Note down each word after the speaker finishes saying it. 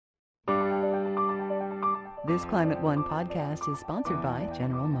This Climate One podcast is sponsored by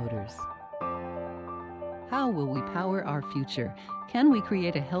General Motors. How will we power our future? Can we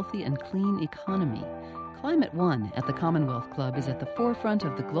create a healthy and clean economy? Climate One at the Commonwealth Club is at the forefront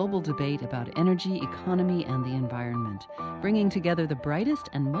of the global debate about energy, economy, and the environment. Bringing together the brightest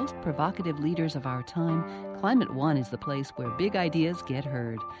and most provocative leaders of our time, Climate One is the place where big ideas get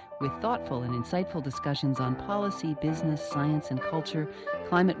heard. With thoughtful and insightful discussions on policy, business, science, and culture,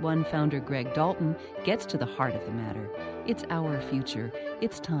 Climate One founder Greg Dalton gets to the heart of the matter. It's our future.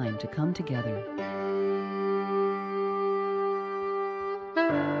 It's time to come together.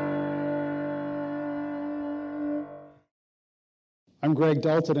 I'm Greg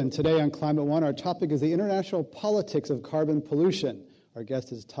Dalton, and today on Climate One, our topic is the international politics of carbon pollution. Our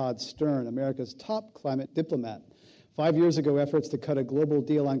guest is Todd Stern, America's top climate diplomat. 5 years ago, efforts to cut a global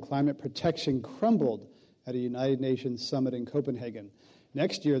deal on climate protection crumbled at a United Nations summit in Copenhagen.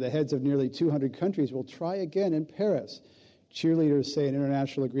 Next year, the heads of nearly 200 countries will try again in Paris. Cheerleaders say an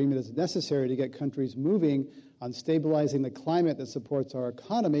international agreement is necessary to get countries moving on stabilizing the climate that supports our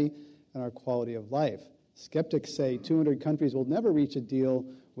economy and our quality of life. Skeptics say 200 countries will never reach a deal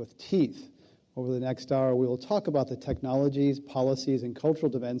with teeth. Over the next hour, we will talk about the technologies, policies, and cultural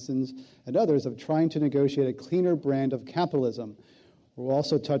dimensions and others of trying to negotiate a cleaner brand of capitalism. We'll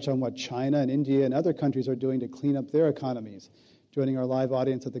also touch on what China and India and other countries are doing to clean up their economies. Joining our live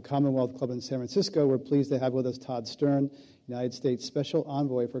audience at the Commonwealth Club in San Francisco, we're pleased to have with us Todd Stern, United States Special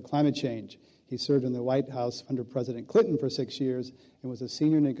Envoy for Climate Change. He served in the White House under President Clinton for 6 years and was a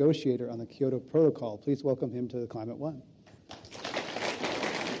senior negotiator on the Kyoto Protocol. Please welcome him to Climate One.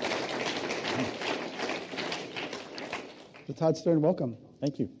 So Todd Stern, welcome.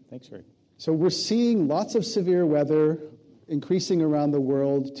 Thank you. Thanks, Greg. So we're seeing lots of severe weather increasing around the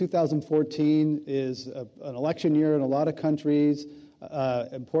world. 2014 is an election year in a lot of countries,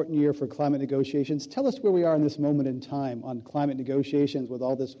 important year for climate negotiations. Tell us where we are in this moment in time on climate negotiations with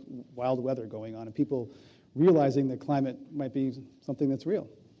all this wild weather going on and people realizing that climate might be something that's real.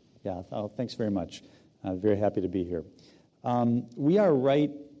 Yeah, thanks very much. Very happy to be here. We are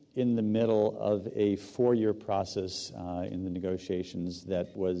right in the middle of a 4-year process in the negotiations that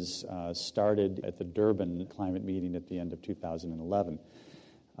was started at the Durban climate meeting at the end of 2011.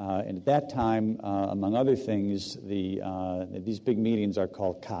 And at that time, among other things, these big meetings are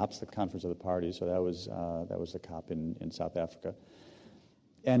called COPs, the Conference of the Parties. So that was the COP in South Africa.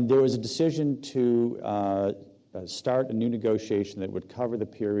 And there was a decision to start a new negotiation that would cover the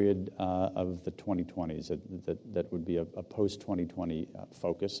period of the 2020s, that would be a post-2020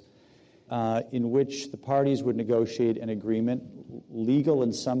 focus, in which the parties would negotiate an agreement, legal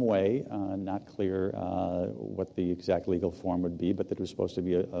in some way, not clear what the exact legal form would be, but that it was supposed to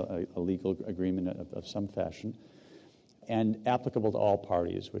be a legal agreement of some fashion, and applicable to all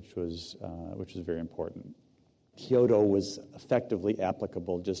parties, which was very important. Kyoto was effectively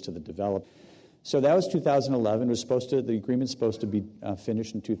applicable just to the developed. So that was 2011. The agreement's supposed to be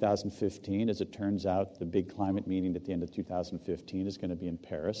finished in 2015. As it turns out, the big climate meeting at the end of 2015 is going to be in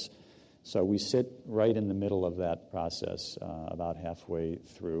Paris. So we sit right in the middle of that process, about halfway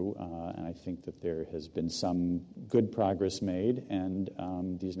through, and I think that there has been some good progress made, and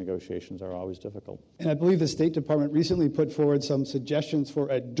these negotiations are always difficult. And I believe the State Department recently put forward some suggestions for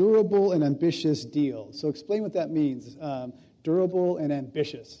a durable and ambitious deal. So explain what that means, durable and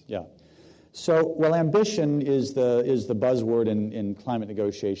ambitious. Yeah. So, ambition is the buzzword in climate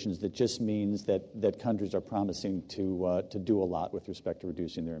negotiations that just means that countries are promising to do a lot with respect to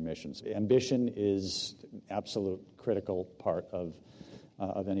reducing their emissions. Ambition is an absolute critical part of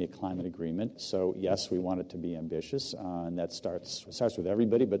any climate agreement. So, yes, we want it to be ambitious, and that starts with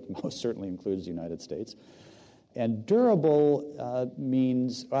everybody, but most certainly includes the United States. And durable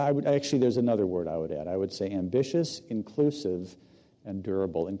means, there's another word I would add. I would say ambitious, inclusive, and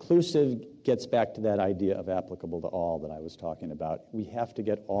durable. Inclusive gets back to that idea of applicable to all that I was talking about. We have to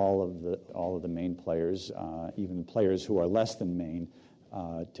get all of the main players, even players who are less than main,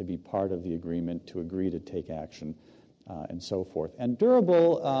 to be part of the agreement, to agree to take action, and so forth. And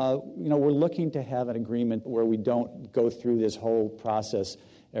durable, we're looking to have an agreement where we don't go through this whole process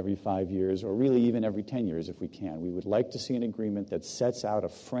every 5 years, or really even every 10 years if we can. We would like to see an agreement that sets out a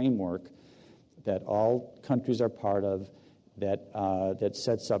framework that all countries are part of, that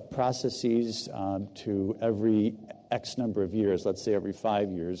sets up processes to every X number of years, let's say every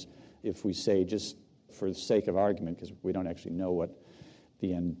 5 years, if we say, just for the sake of argument, because we don't actually know what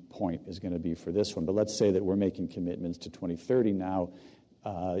the end point is going to be for this one, but let's say that we're making commitments to 2030 now,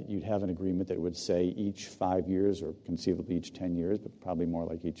 you'd have an agreement that would say each 5 years, or conceivably each 10 years, but probably more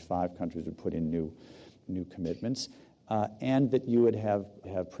like each 5 countries would put in new commitments, and that you would have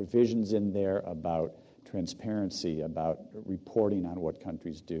provisions in there about transparency, about reporting on what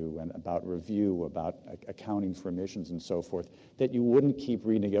countries do, and about review, about accounting for emissions and so forth, that you wouldn't keep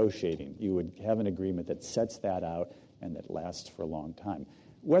renegotiating. You would have an agreement that sets that out and that lasts for a long time.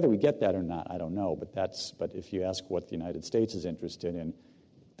 Whether we get that or not, I don't know, but if you ask what the United States is interested in,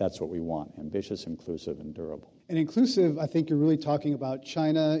 that's what we want: ambitious, inclusive, and durable. And inclusive, I think you're really talking about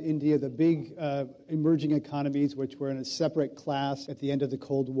China, India, the big emerging economies, which were in a separate class at the end of the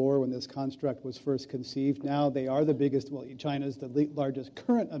Cold War when this construct was first conceived. Now they are the biggest. Well, China is the largest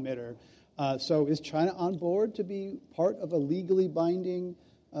current emitter. So is China on board to be part of a legally binding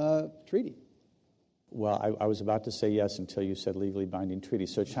treaty? Well, I was about to say yes until you said legally binding treaty.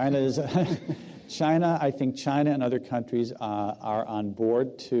 So China is China. I think China and other countries are on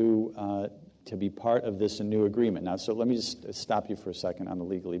board to be part of this new agreement. Now, so let me just stop you for a second on the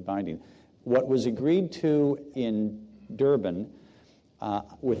legally binding. What was agreed to in Durban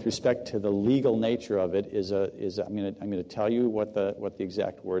with respect to the legal nature of it is I'm going to tell you what the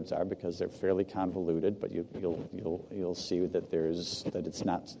exact words are because they're fairly convoluted, but you'll see that it's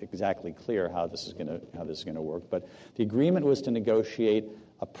not exactly clear how this is going to work. But the agreement was to negotiate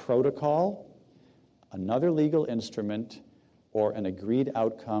a protocol, another legal instrument, or an agreed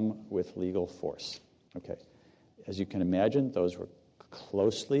outcome with legal force. Okay, as you can imagine, those were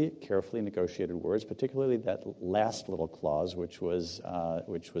carefully negotiated words, particularly that last little clause, which was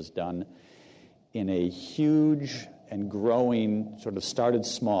done in a huge and growing, sort of started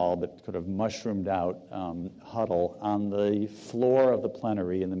small but sort of mushroomed out huddle on the floor of the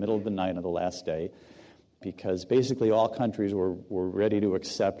plenary in the middle of the night on the last day, because basically all countries were ready to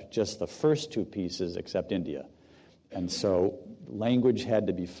accept just the first two pieces except India. And so language had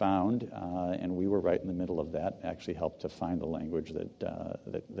to be found, and we were right in the middle of that. Actually helped to find the language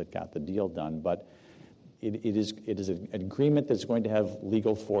that got the deal done. But it is an agreement that's going to have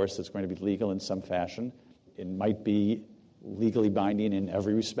legal force, that's going to be legal in some fashion. It might be legally binding in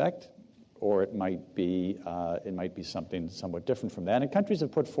every respect, or it might be something somewhat different from that. And countries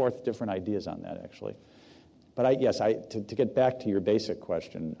have put forth different ideas on that, actually. But to get back to your basic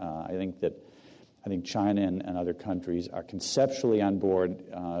question, I think China and other countries are conceptually on board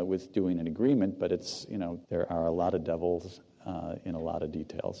with doing an agreement, but there are a lot of devils in a lot of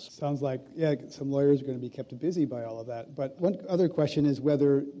details. Sounds like, some lawyers are going to be kept busy by all of that. But one other question is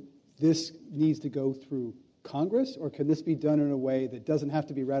whether this needs to go through Congress, or can this be done in a way that doesn't have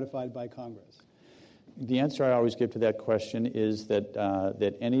to be ratified by Congress? The answer I always give to that question is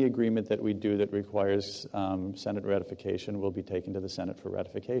that any agreement that we do that requires Senate ratification will be taken to the Senate for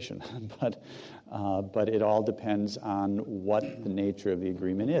ratification. But it all depends on what the nature of the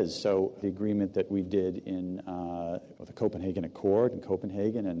agreement is. So the agreement that we did in the Copenhagen Accord in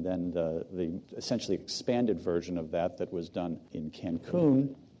Copenhagen, and then the essentially expanded version of that was done in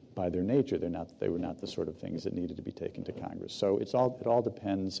Cancun, by their nature, they were not the sort of things that needed to be taken to Congress. So it all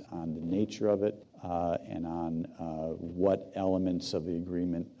depends on the nature of it and on what elements of the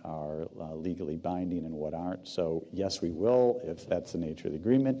agreement are legally binding and what aren't. So yes, we will if that's the nature of the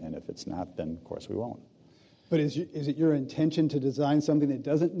agreement, and if it's not, then of course we won't. But is it your intention to design something that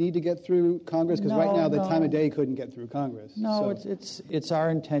doesn't need to get through Congress? Because right now the time of day couldn't get through Congress. No, so. It's our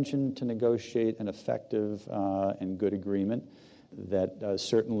intention to negotiate an effective and good agreement that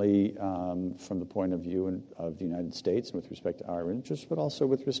certainly from the point of view of the United States and with respect to our interests, but also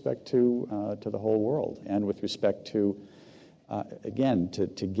with respect to the whole world, and with respect to, again,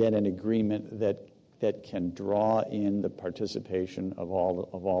 to get an agreement that can draw in the participation of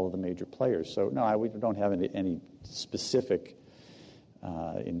all of the major players. So no, we don't have any specific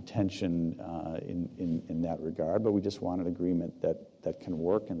intention in that regard, but we just want an agreement that can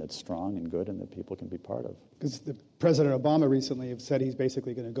work and that's strong and good and that people can be part of. Because President Obama recently have said he's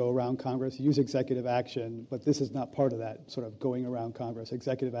basically going to go around Congress, use executive action, but this is not part of that sort of going around Congress.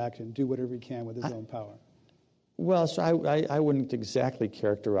 Executive action, do whatever he can with his own power. Well, so I wouldn't exactly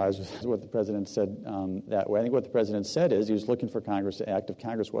characterize what the president said that way. I think what the president said is he was looking for Congress to act. If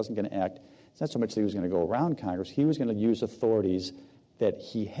Congress wasn't going to act, it's not so much that he was going to go around Congress. He was going to use authorities that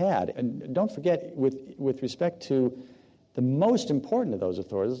he had. And don't forget, with respect to the most important of those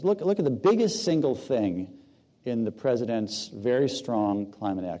authorities, look at the biggest single thing in the president's very strong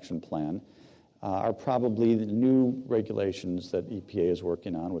climate action plan are probably the new regulations that EPA is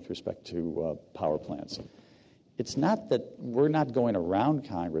working on with respect to power plants. It's not that we're not going around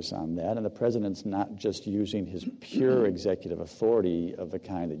Congress on that, and the president's not just using his pure executive authority of the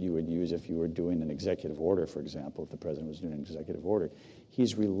kind that you would use if you were doing an executive order, for example, if the president was doing an executive order.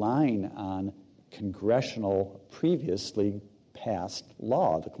 He's relying on congressional previously passed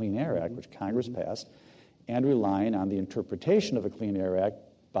law, the Clean Air Act, which Congress passed, and relying on the interpretation of the Clean Air Act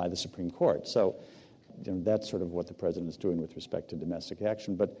by the Supreme Court. So That's sort of what the president is doing with respect to domestic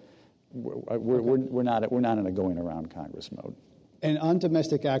action. But we're not in a going around Congress mode. And on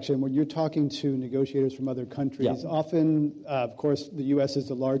domestic action, when you're talking to negotiators from other countries, often, of course, the U.S. is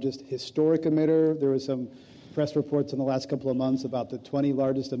the largest historic emitter. There was some press reports in the last couple of months about the 20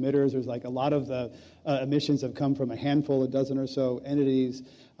 largest emitters. There's like a lot of the emissions have come from a handful, a dozen or so entities.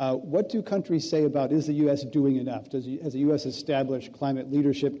 What do countries say about, is the U.S. doing enough? Has the U.S. established climate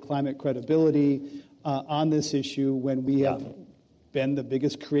leadership, climate credibility on this issue when we have been the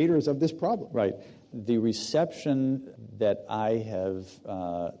biggest creators of this problem? Right. The reception that I have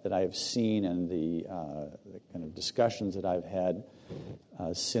seen and the kind of discussions that I've had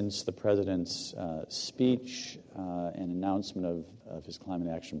since the president's speech and announcement of his climate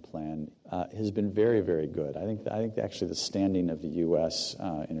action plan has been very, very good. I think actually the standing of the U.S.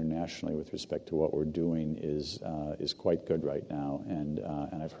 Internationally with respect to what we're doing is quite good right now, and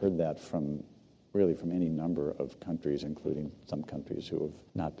I've heard that from any number of countries, including some countries who have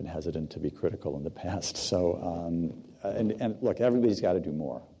not been hesitant to be critical in the past. So, and look, everybody's got to do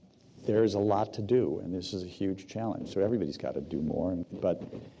more. There's a lot to do, and this is a huge challenge. So everybody's got to do more. But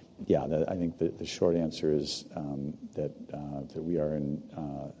yeah, I think the short answer is that we are in.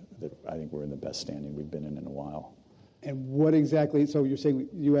 That I think we're in the best standing we've been in a while. And what exactly, so you're saying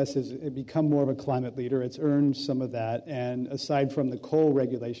the U.S. has become more of a climate leader. It's earned some of that. And aside from the coal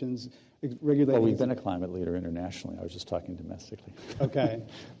regulations... Well, we've been a climate leader internationally. I was just talking domestically. Okay.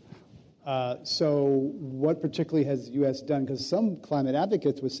 So what particularly has the U.S. done? Because some climate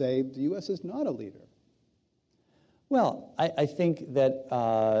advocates would say the U.S. is not a leader. Well, I think that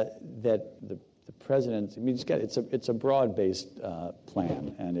the president, I mean, it's a broad-based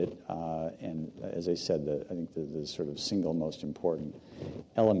plan, and as I said, I think the sort of single most important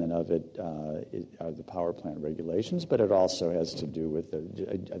element of it are the power plant regulations, but it also has to do with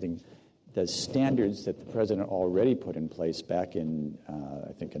I think the standards that the president already put in place back in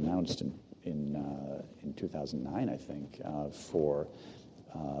I think announced in 2009, I think, for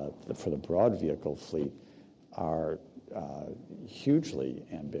the broad vehicle fleet are hugely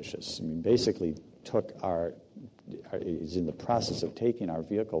ambitious. I mean, basically is in the process of taking our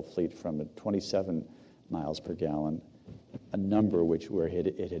vehicle fleet from 27 miles per gallon, a number where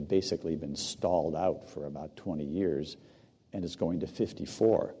it had basically been stalled out for about 20 years, and it's going to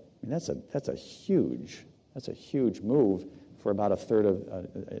 54. I mean, that's a huge move for about a third of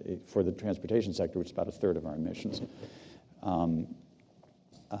for the transportation sector, which is about a third of our emissions.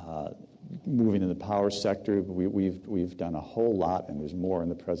 Moving in the power sector, we've done a whole lot, and there's more in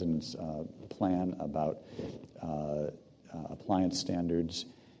the president's plan about appliance standards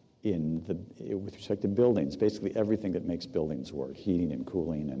with respect to buildings. Basically, everything that makes buildings work, heating and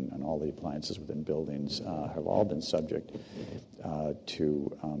cooling, and all the appliances within buildings have all been subject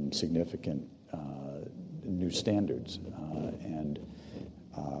to significant new standards, and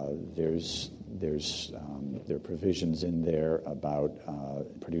there are provisions in there about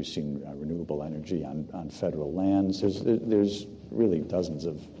producing renewable energy on federal lands. There's really dozens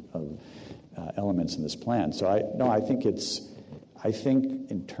of elements in this plan. So I think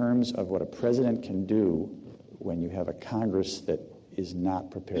in terms of what a president can do when you have a Congress that is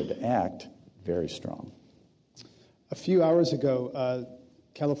not prepared to act, very strong. A few hours ago,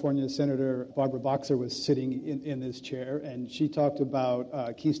 California Senator Barbara Boxer was sitting in this chair, and she talked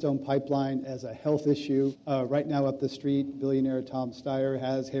about Keystone Pipeline as a health issue. Right now up the street, billionaire Tom Steyer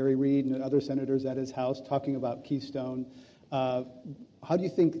has Harry Reid and other senators at his house talking about Keystone. How do you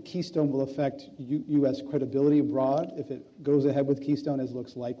think Keystone will affect U.S. credibility abroad if it goes ahead with Keystone as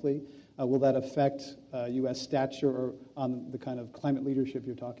looks likely? Will that affect U.S. stature on the kind of climate leadership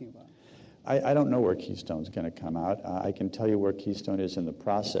you're talking about? I don't know where Keystone's going to come out. I can tell you where Keystone is in the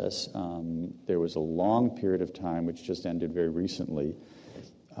process. There was a long period of time, which just ended very recently,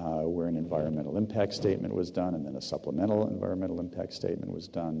 where an environmental impact statement was done, and then a supplemental environmental impact statement was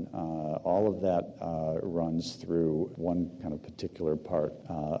done. All of that runs through one kind of particular part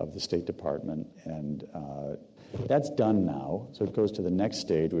of the State Department, and that's done now. So it goes to the next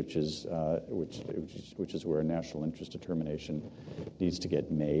stage, which is where a national interest determination needs to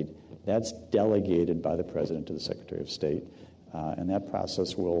get made. That's delegated by the President to the Secretary of State, and that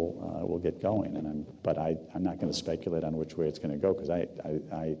process will get going. But I'm not going to speculate on which way it's going to go because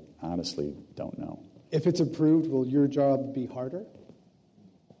I honestly don't know. If it's approved, will your job be harder?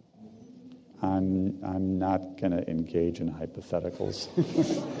 I'm not going to engage in hypotheticals.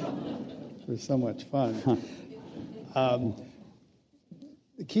 They're so much fun.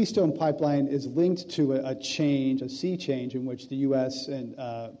 The Keystone Pipeline is linked to a sea change in which the U.S. and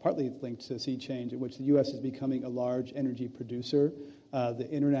partly linked to a sea change in which the U.S. is becoming a large energy producer. The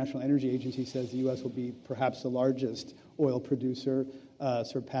International Energy Agency says the U.S. will be perhaps the largest oil producer,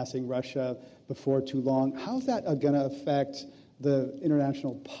 surpassing Russia before too long. How's that going to affect the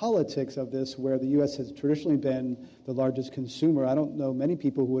international politics of this, where the U.S. has traditionally been the largest consumer? I don't know many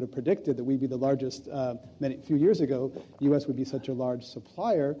people who would have predicted that we'd be the largest. A few years ago, the U.S. would be such a large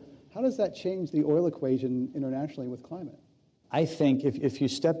supplier. How does that change the oil equation internationally with climate? I think if you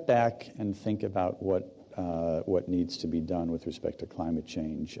step back and think about what needs to be done with respect to climate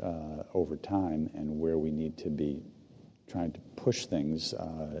change over time and where we need to be trying to push things,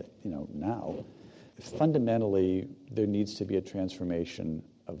 now, fundamentally, there needs to be a transformation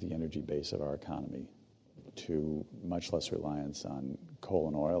of the energy base of our economy to much less reliance on coal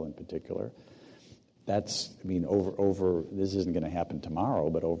and oil in particular. This isn't going to happen tomorrow,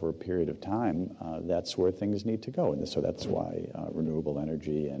 but over a period of time, that's where things need to go. And so that's why renewable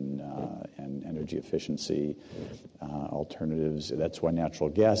energy and energy efficiency alternatives. That's why natural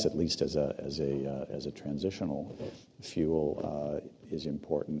gas, at least as a transitional fuel, is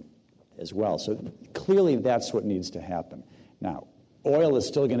important as well. So clearly, that's what needs to happen. Now, oil is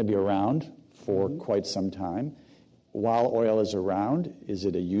still going to be around for quite some time. While oil is around, is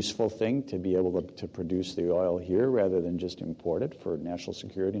it a useful thing to be able to produce the oil here rather than just import it for national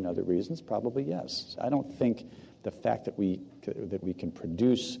security and other reasons? Probably yes. I don't think the fact that we can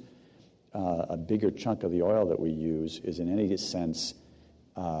produce a bigger chunk of the oil that we use is in any sense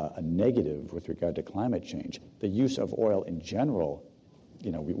a negative with regard to climate change. The use of oil in general,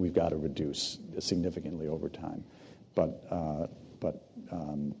 we've got to reduce significantly over time. But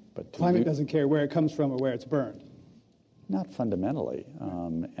climate doesn't care where it comes from or where it's burned. Not fundamentally.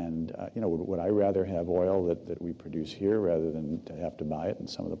 Would I rather have oil that we produce here rather than to have to buy it in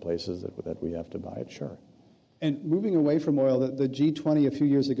some of the places that we have to buy it? Sure. And moving away from oil, the G20 a few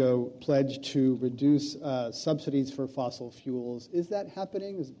years ago pledged to reduce subsidies for fossil fuels. Is that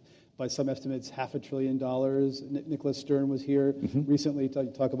happening? By some estimates, $500 billion. Nicholas Stern was here recently to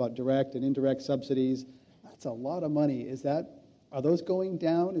talk about direct and indirect subsidies. That's a lot of money. Are those going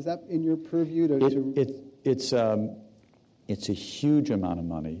down? Is that in your purview? It's a huge amount of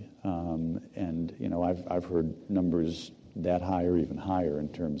money, and I've heard numbers that high or even higher in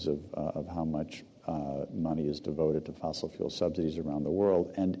terms of how much money is devoted to fossil fuel subsidies around the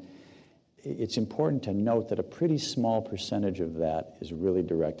world. And it's important to note that a pretty small percentage of that is really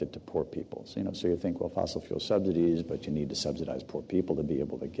directed to poor people. So you think, well, fossil fuel subsidies, but you need to subsidize poor people to be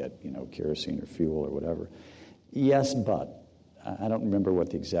able to get kerosene or fuel or whatever. Yes, but. I don't remember what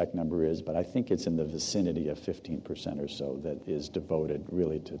the exact number is, but I think it's in the vicinity of 15% or so that is devoted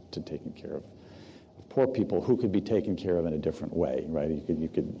really to taking care of poor people who could be taken care of in a different way, right? You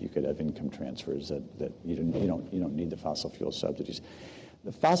could have income transfers that you don't need the fossil fuel subsidies.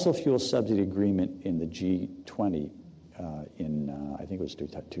 The fossil fuel subsidy agreement in the G20 I think it was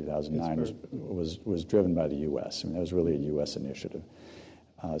 2009 was driven by the U.S. I mean, that was really a U.S. initiative.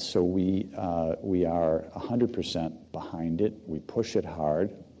 So we are 100% behind it. We push it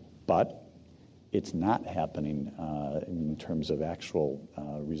hard, but it's not happening in terms of actual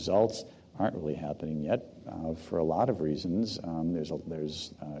results. Aren't really happening yet for a lot of reasons. There's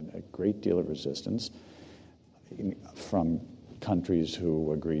a great deal of resistance from countries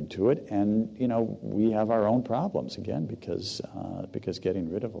who agreed to it, and we have our own problems again because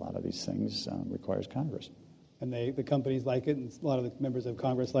getting rid of a lot of these things requires Congress. And the companies like it, and a lot of the members of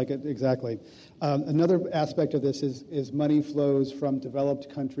Congress like it, exactly. Another aspect of this is money flows from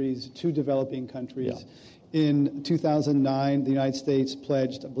developed countries to developing countries. Yeah. In 2009, the United States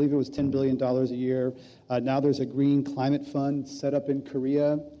pledged, I believe it was $10 billion a year. Now there's a green climate fund set up in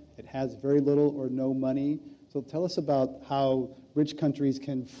Korea. It has very little or no money. So tell us about how rich countries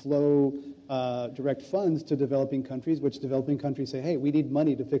can flow direct funds to developing countries, which developing countries say, hey, we need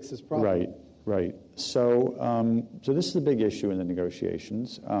money to fix this problem. Right. So this is a big issue in the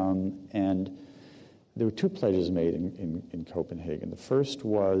negotiations, and there were two pledges made in Copenhagen. The first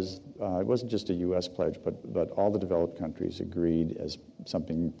was, it wasn't just a U.S. pledge, but all the developed countries agreed as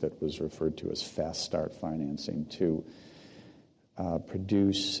something that was referred to as fast start financing to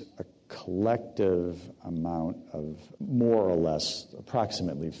produce a collective amount of more or less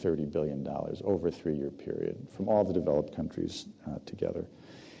approximately $30 billion over a 3-year period from all the developed countries together.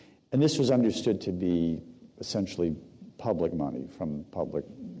 And this was understood to be essentially public money from public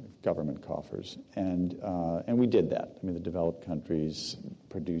government coffers. And we did that. I mean, the developed countries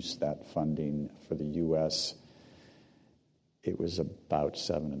produced that funding. For the U.S., it was about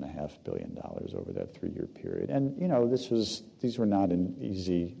 $7.5 billion over that 3-year period. And, these were not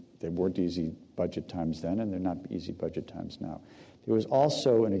they weren't easy budget times then, and they're not easy budget times now. There was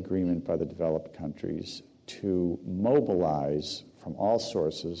also an agreement by the developed countries to mobilize from all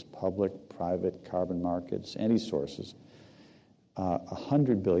sources, public, private, carbon markets, any sources,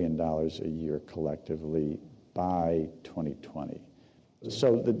 $100 billion a year collectively by 2020.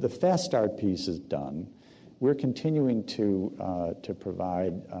 So the Fast Start piece is done. We're continuing to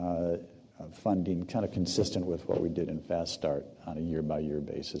provide funding kind of consistent with what we did in Fast Start on a year-by-year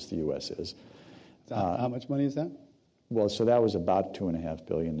basis, the U.S. is. How much money is that? Well, so that was about $2.5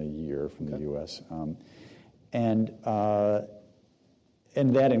 billion a year from the U.S. And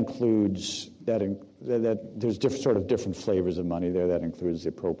that includes that there's different flavors of money there. That includes the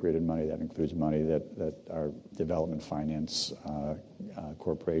appropriated money. That includes money that our development finance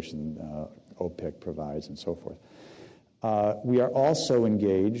corporation, OPIC, provides, and so forth. We are also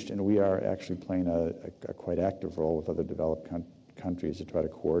engaged, and we are actually playing a quite active role with other developed countries to try to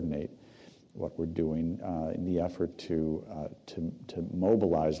coordinate what we're doing in the effort to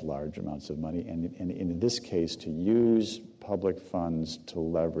mobilize large amounts of money, and in this case, to use public funds to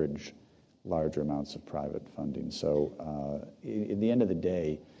leverage larger amounts of private funding. So in the end of the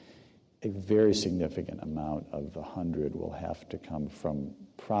day, a very significant amount of the 100 will have to come from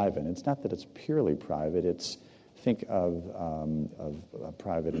private. It's not that it's purely private. Think of a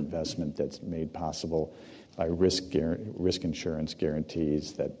private investment that's made possible by risk insurance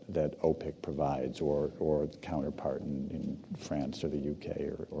guarantees that OPIC provides, or the counterpart in France or the UK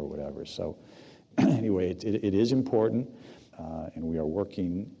or whatever. So anyway, it is important, and we are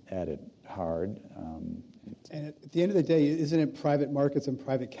working at it hard. And at the end of the day, isn't it private markets and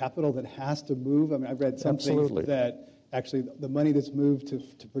private capital that has to move? I mean, I've read something that actually the money that's moved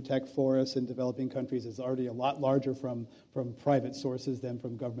to protect forests in developing countries is already a lot larger from private sources than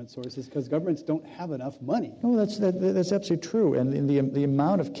from government sources, because governments don't have enough money. No, that's absolutely true. And the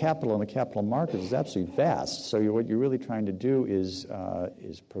amount of capital in the capital markets is absolutely vast. So what you're really trying to do is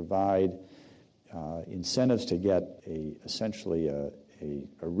provide incentives to get essentially a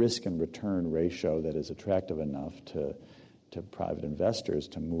risk and return ratio that is attractive enough to private investors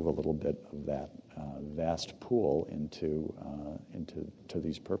to move a little bit of that vast pool into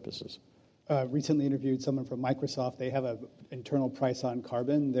these purposes. Recently interviewed someone from Microsoft. They have an internal price on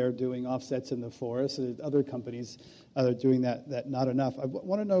carbon. They're doing offsets in the forest. Other companies are doing that not enough. I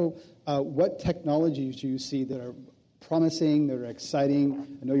want to know what technologies you see that are promising, that are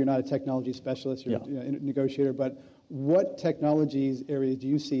exciting. I know you're not a technology specialist, you're a negotiator, but what technologies areas do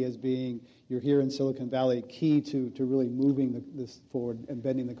you see as being, you're here in Silicon Valley, key to really moving this forward and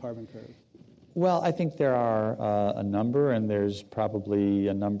bending the carbon curve? Well, I think there are a number, and there's probably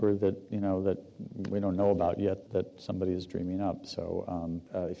a number that that we don't know about yet that somebody is dreaming up. So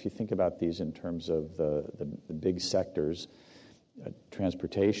if you think about these in terms of the big sectors,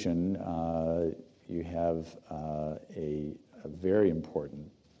 transportation, you have a very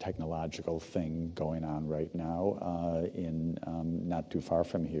important technological thing going on right now in not too far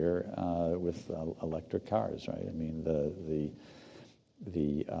from here with electric cars, right? I mean,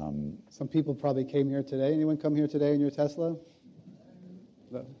 some people probably came here today. Anyone come here today in your Tesla?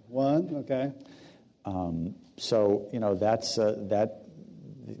 One? Okay. So, that's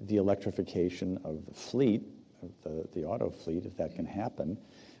the electrification of the fleet, of the auto fleet, if that can happen,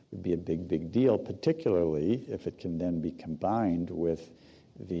 would be a big, big deal, particularly if it can then be combined with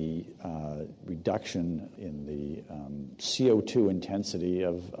the reduction in the CO2 intensity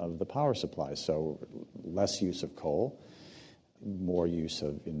of the power supply. So less use of coal, more use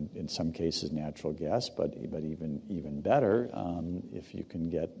of, in some cases, natural gas, but even better if you can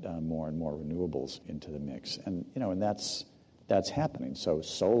get more and more renewables into the mix. And that's happening. So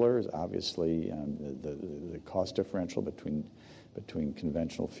solar is obviously the cost differential between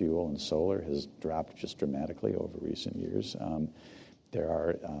conventional fuel and solar has dropped just dramatically over recent years. There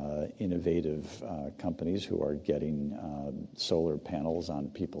are innovative companies who are getting solar panels on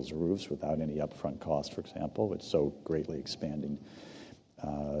people's roofs without any upfront cost, for example. It's so greatly expanding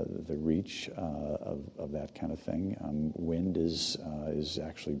the reach of that kind of thing. Wind is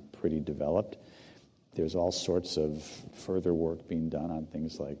actually pretty developed. There's all sorts of further work being done on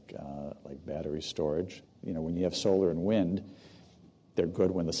things like battery storage. When you have solar and wind, they're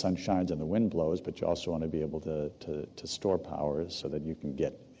good when the sun shines and the wind blows, but you also want to be able to store power so that you can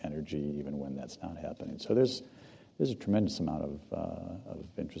get energy even when that's not happening. So there's a tremendous amount of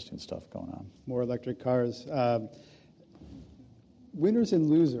interesting stuff going on. More electric cars. Winners and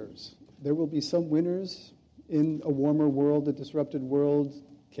losers. There will be some winners in a warmer world, a disrupted world.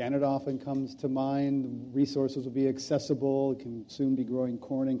 Canada often comes to mind. Resources will be accessible. It can soon be growing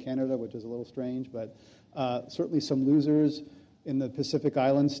corn in Canada, which is a little strange, but certainly some losers in the Pacific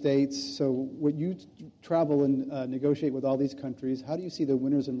Island states. So when you travel and negotiate with all these countries, how do you see the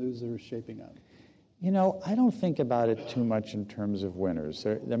winners and losers shaping up? I don't think about it too much in terms of winners.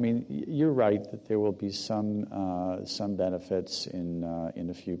 You're right that there will be some benefits in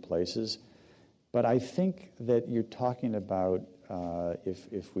a few places, but I think that you're talking about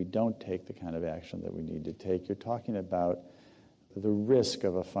if we don't take the kind of action that we need to take, you're talking about the risk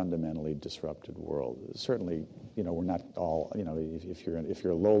of a fundamentally disrupted world. Certainly, we're not all. If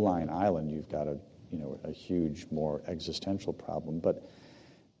you're a low-lying island, you've got a huge, more existential problem,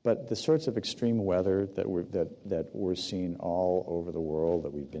 But the sorts of extreme weather that we're seeing all over the world,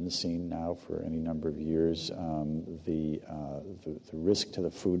 that we've been seeing now for any number of years, the risk to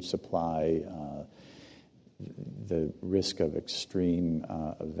the food supply, the risk of extreme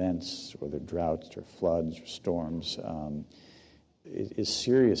events, whether droughts or floods or storms, is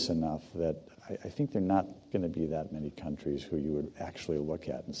serious enough that I think there are not going to be that many countries who you would actually look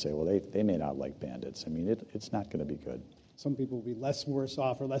at and say, well, they may not like bandits. It's not going to be good. Some people will be less worse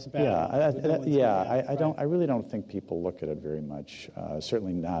off or less bad. I really don't think people look at it very much.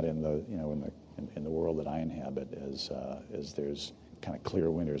 Certainly not in the in the world that I inhabit, as there's kind of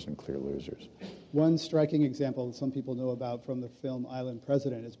clear winners and clear losers. One striking example that some people know about from the film Island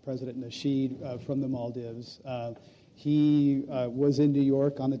President is President Nasheed from the Maldives. He was in New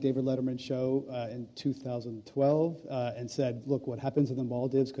York on the David Letterman show in 2012 and said, look, what happens in the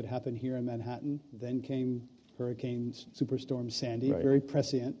Maldives could happen here in Manhattan. Then came Hurricane Superstorm Sandy, right. Very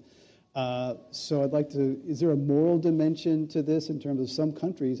prescient. So I'd like to, is there a moral dimension to this in terms of some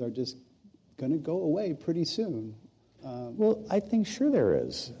countries are just going to go away pretty soon? Well, I think sure there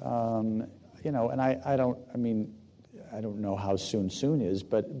is. And I don't know how soon is,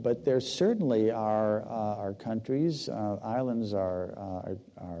 but there certainly are countries. Islands are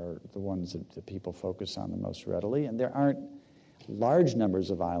the ones that people focus on the most readily, and there aren't large numbers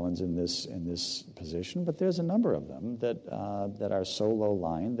of islands in this position, but there's a number of them that are so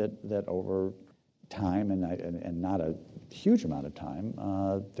low-lying that over time and not a huge amount of time,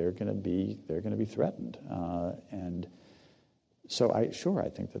 they're going to be threatened. And so I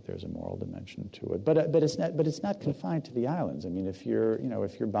think that there's a moral dimension to it, but it's not confined to the islands. I mean, if you're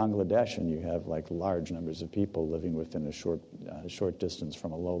Bangladesh and you have like large numbers of people living within a short distance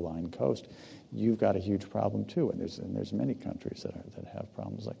from a low-lying coast, you've got a huge problem too. And there's many countries that have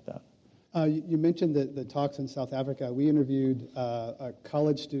problems like that. You mentioned the talks in South Africa. We interviewed a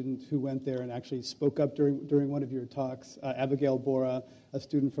college student who went there and actually spoke up during one of your talks, Abigail Bora, a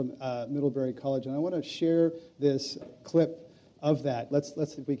student from Middlebury College, and I want to share this clip of that. Let's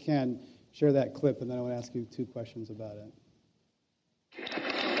if we can share that clip, and then I want to ask you two questions about it.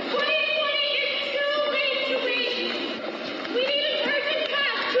 2020 is too late to wait. We need an urgent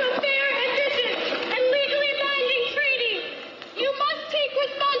path to a fair, ambitious, and legally binding treaty. You must take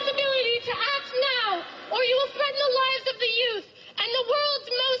responsibility to act now, or you will threaten the lives of the youth and the world's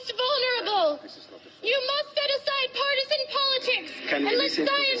most vulnerable. You must set aside partisan politics and let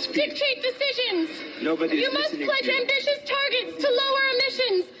science dictate decisions. You must pledge ambitious targets to lower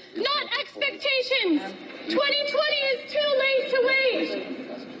emissions, not expectations. 2020 is too late to wait.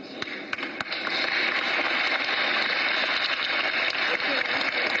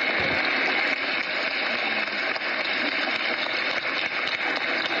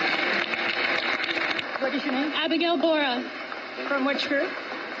 What is your name? Abigail Bora, From which group?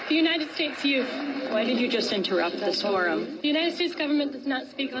 the United States Youth. Why did you just interrupt this forum? The United States government does not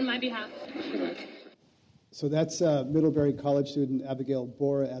speak on my behalf. So that's Middlebury College student Abigail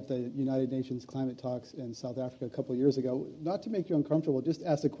Bora at the United Nations Climate Talks in South Africa a couple of years ago. Not to make you uncomfortable, just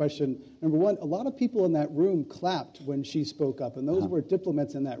ask the question. Number one, a lot of people in that room clapped when she spoke up, and those were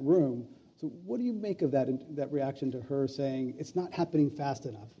diplomats in that room. So what do you make of that reaction to her saying it's not happening fast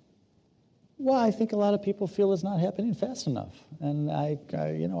enough? Well, I think a lot of people feel it's not happening fast enough, and I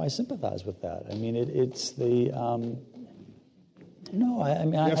sympathize with that. I mean, it's the no. I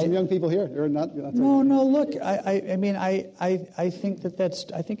mean, we have some young people here. They're not. No. Look, I think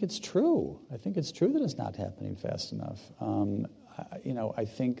I think it's true. I think it's true that it's not happening fast enough. I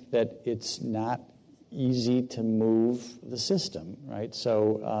think that it's not easy to move the system, right?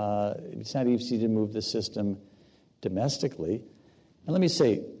 So it's not easy to move the system domestically. And let me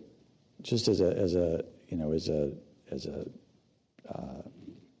say, just as a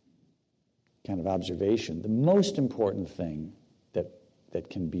kind of observation, the most important thing that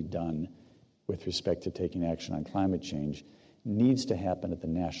can be done with respect to taking action on climate change needs to happen at the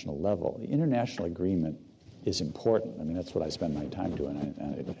national level. The international agreement is important. I mean, that's what I spend my time doing.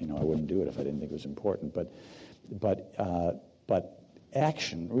 I wouldn't do it if I didn't think it was important. But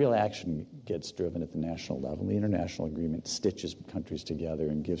action, real action, gets driven at the national level. The international agreement stitches countries together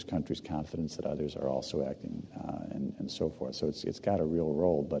and gives countries confidence that others are also acting, and so forth. So it's got a real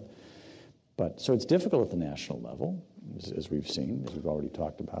role. But So it's difficult at the national level, as we've seen, as we've already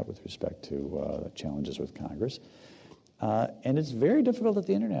talked about with respect to challenges with Congress. And it's very difficult at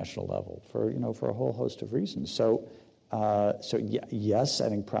the international level for a whole host of reasons. Yes, I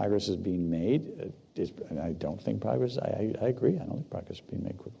think progress is being made. And I don't think progress, I agree, I don't think progress is being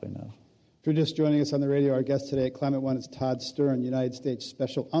made quickly enough. If you're just joining us on the radio, our guest today at Climate One is Todd Stern, United States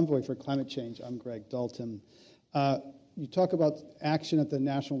Special Envoy for Climate Change. I'm Greg Dalton. You talk about action at the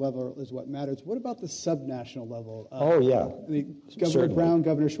national level is what matters. What about the subnational level? Governor Brown,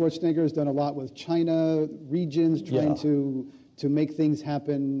 Governor Schwarzenegger has done a lot with China, regions, trying to make things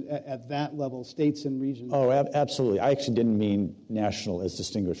happen at that level, states and regions. Oh, absolutely. I actually didn't mean national as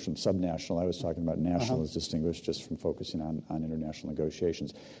distinguished from subnational. I was talking about national as distinguished just from focusing on international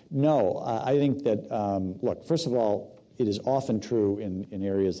negotiations. No, I think that, look, first of all, it is often true in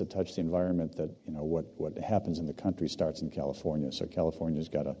areas that touch the environment that, what happens in the country starts in California. So California's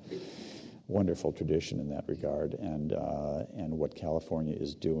got a wonderful tradition in that regard, and what California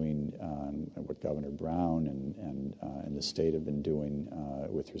is doing, and what Governor Brown and the state have been doing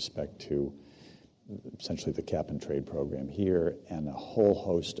with respect to essentially the cap and trade program here and a whole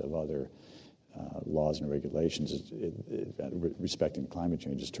host of other laws and regulations respecting climate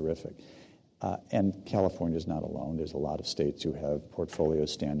change is terrific. And California is not alone. There's a lot of states who have portfolio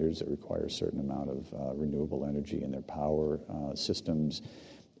standards that require a certain amount of renewable energy in their power systems.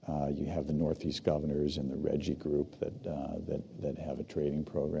 You have the Northeast governors and the RGGI group that have a trading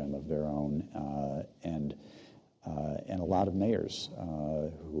program of their own, and a lot of mayors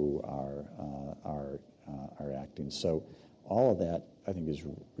who are acting. So all of that, I think, is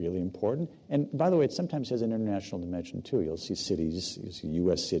really important. And by the way, it sometimes has an international dimension too. You'll see cities,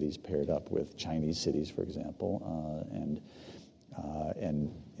 U.S. cities paired up with Chinese cities, for example,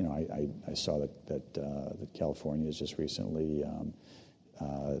 I saw that California has just recently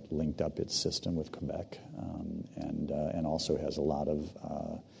linked up its system with Quebec, and also has a lot of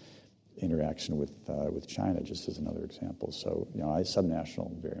interaction with China, just as another example. So,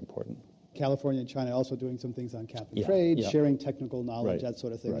 subnational, very important. California and China also doing some things on cap and trade, sharing technical knowledge, that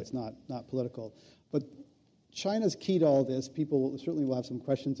sort of thing. Right. It's not political. But China's key to all this. People certainly will have some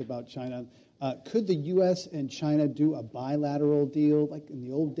questions about China. Could the U.S. and China do a bilateral deal like in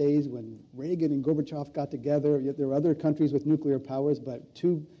the old days when Reagan and Gorbachev got together? There were other countries with nuclear powers, but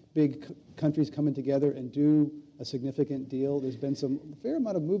two big countries coming together and do a significant deal. There's been a fair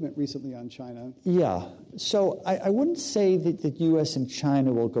amount of movement recently on China. Yeah. So I wouldn't say that the U.S. and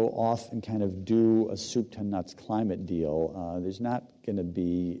China will go off and kind of do a soup to nuts climate deal. There's not going to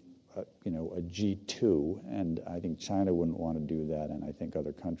be a G2, and I think China wouldn't want to do that, and I think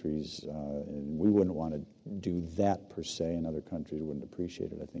other countries, and we wouldn't want to do that per se, and other countries wouldn't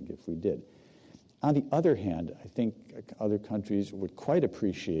appreciate it, I think, if we did. On the other hand, I think other countries would quite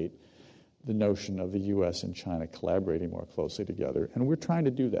appreciate the notion of the U.S. and China collaborating more closely together, and we're trying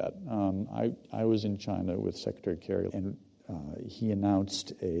to do that. I was in China with Secretary Kerry, and he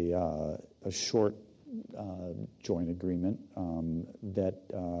announced a short joint agreement that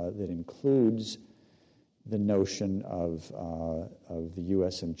includes the notion of the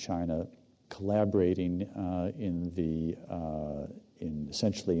U.S. and China collaborating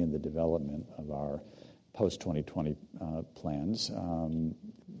essentially in the development of our post-2020 plans,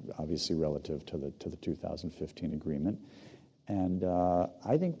 obviously relative to the 2015 agreement. And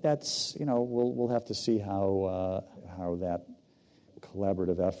I think that's, we'll have to see how that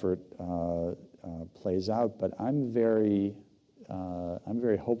collaborative effort plays out. But I'm very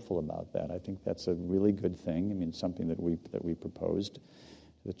hopeful about that. I think that's a really good thing. I mean, something that we proposed to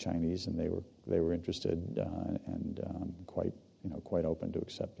the Chinese, and they were interested and quite open to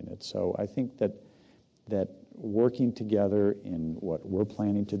accepting it. So I think that working together in what we're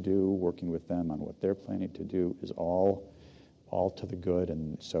planning to do, working with them on what they're planning to do, is all to the good.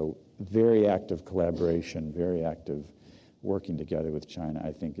 And so very active collaboration, very active working together with China,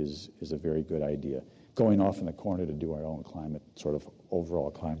 I think is a very good idea. Going off in the corner to do our own climate, sort of overall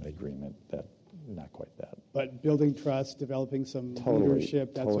climate agreement, not quite that. But building trust, developing some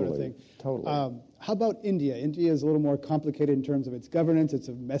leadership, that sort of thing. Totally. How about India? India is a little more complicated in terms of its governance. It's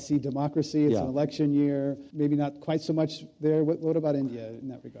a messy democracy. It's an election year. Maybe not quite so much there. What about India in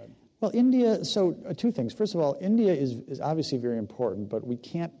that regard? Well, India, so two things. First of all, India is obviously very important, but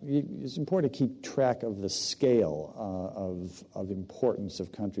it's important to keep track of the scale of importance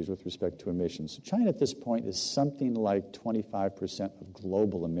of countries with respect to emissions. So China at this point is something like 25% of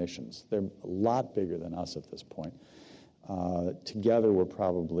global emissions. They're a lot bigger than us at this point. Together, we're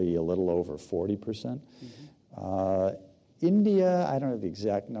probably a little over 40%. India, I don't have the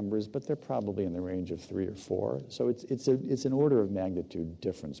exact numbers, but they're probably in the range of 3 or 4. So it's an order of magnitude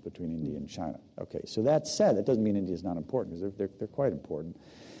difference between India and China. Okay, so that said, that doesn't mean India is not important, because they're quite important.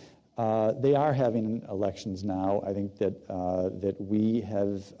 They are having elections now. I think that we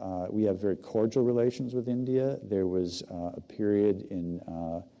have very cordial relations with India. There was a period in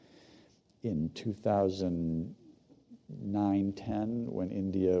 2009-10 when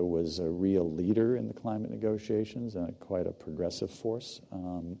India was a real leader in the climate negotiations and quite a progressive force.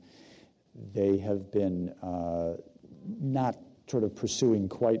 They have been not sort of pursuing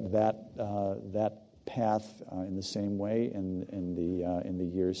quite that path in the same way in the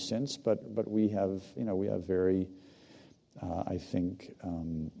years since, but we have very I think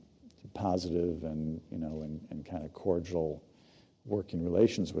positive and kind of cordial working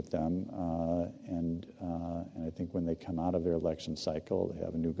relations with them, and I think when they come out of their election cycle, they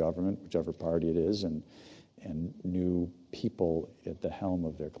have a new government, whichever party it is, and new people at the helm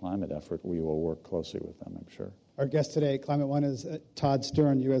of their climate effort, we will work closely with them, I'm sure. Our guest today at Climate One is Todd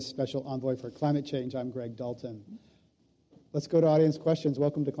Stern, U.S. Special Envoy for Climate Change. I'm Greg Dalton. Let's go to audience questions.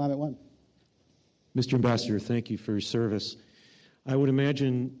 Welcome to Climate One. Mr. Ambassador, thank you for your service. I would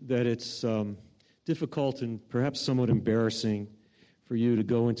imagine that it's difficult and perhaps somewhat embarrassing for you to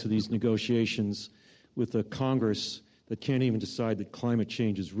go into these negotiations with a Congress that can't even decide that climate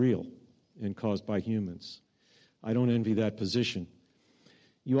change is real and caused by humans. I don't envy that position.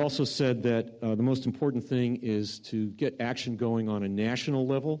 You also said that the most important thing is to get action going on a national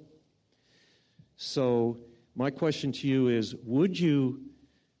level. So my question to you is, would you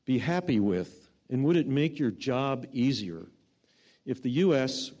be happy with, and would it make your job easier, if the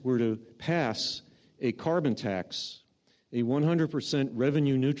U.S. were to pass a carbon tax, a 100%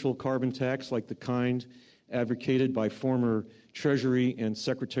 revenue-neutral carbon tax like the kind advocated by former Treasury and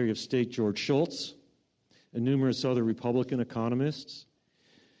Secretary of State George Shultz and numerous other Republican economists,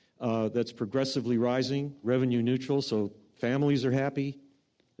 that's progressively rising, revenue-neutral, so families are happy,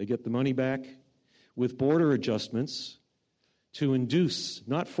 they get the money back, with border adjustments to induce,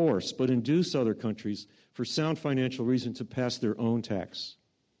 not force, but induce other countries for sound financial reason to pass their own tax?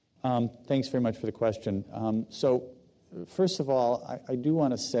 Thanks very much for the question. So first of all, I do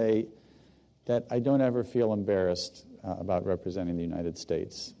want to say that I don't ever feel embarrassed about representing the United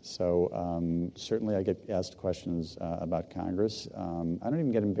States. So certainly I get asked questions about Congress. I don't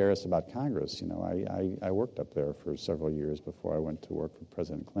even get embarrassed about Congress. I worked up there for several years before I went to work for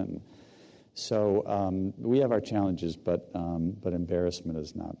President Clinton. So we have our challenges, but embarrassment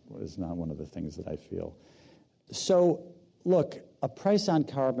is not one of the things that I feel. So look, a price on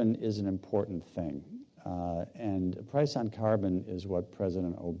carbon is an important thing. And a price on carbon is what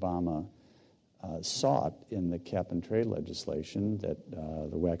President Obama sought in the cap-and-trade legislation, that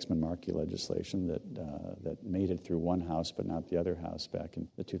the Waxman-Markey legislation that made it through one house but not the other house back in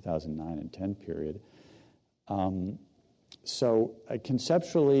the 2009 and 10 period. So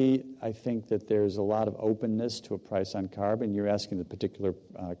conceptually, I think that there's a lot of openness to a price on carbon. You're asking the particular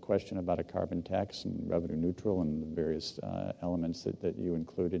question about a carbon tax and revenue neutral and the various elements that you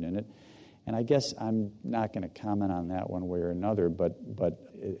included in it. And I guess I'm not going to comment on that one way or another, but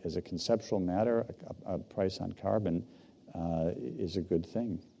as a conceptual matter, a price on carbon is a good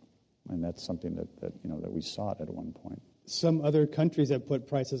thing, and that's something that we sought at one point. Some other countries have put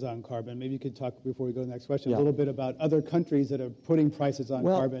prices on carbon. Maybe you could talk, before we go to the next question, a little bit about other countries that are putting prices on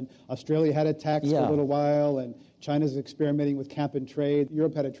carbon. Australia had a tax for a little while, and China's experimenting with cap and trade.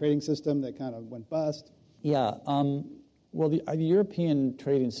 Europe had a trading system that kind of went bust. Yeah. Well, the European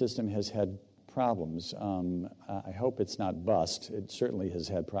trading system has had problems. I hope it's not bust. It certainly has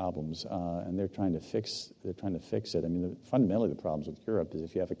had problems, and they're trying to fix it. I mean, fundamentally, the problems with Europe is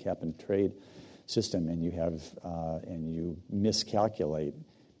if you have a cap and trade system and you miscalculate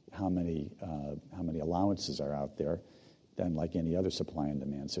how many allowances are out there, then like any other supply and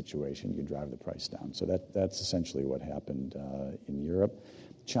demand situation, you drive the price down. So that's essentially what happened in Europe.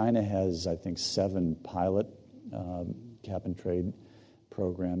 China has, I think, 7 pilot cap-and-trade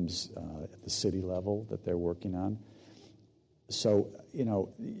programs at the city level that they're working on. So,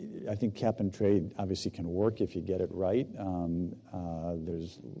 I think cap-and-trade obviously can work if you get it right.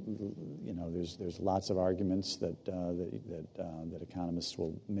 There's lots of arguments that economists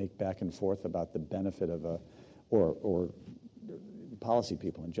will make back and forth about the benefit of or policy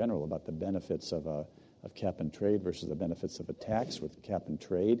people in general about the benefits of cap-and-trade versus the benefits of a tax. With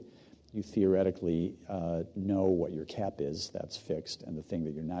cap-and-trade, you theoretically know what your cap is, that's fixed, and the thing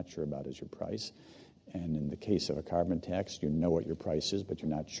that you're not sure about is your price. And in the case of a carbon tax, you know what your price is, but you're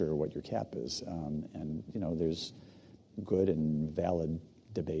not sure what your cap is. And there's good and valid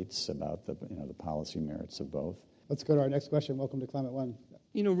debates about the policy merits of both. Let's go to our next question. Welcome to Climate One.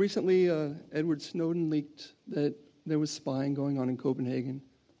 You know, recently Edward Snowden leaked that there was spying going on in Copenhagen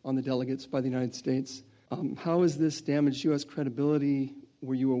on the delegates by the United States. How has this damaged U.S. credibility?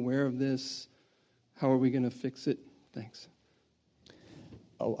 Were you aware of this? How are we going to fix it? Thanks.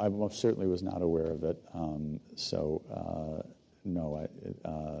 Oh, I most certainly was not aware of it. No.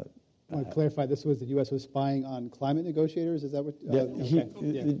 I want to clarify, this was the U.S. was spying on climate negotiators? Is that what?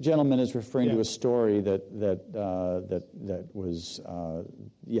 The gentleman is referring to a story that was,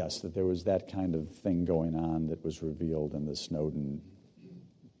 yes, that there was that kind of thing going on that was revealed in the Snowden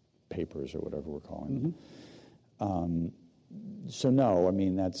papers or whatever we're calling them. So no, I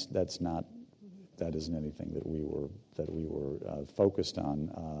mean that isn't anything that we were focused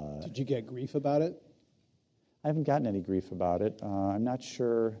on. Did you get grief about it? I haven't gotten any grief about it. I'm not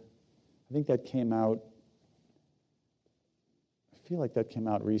sure. I think that came out. I feel like that came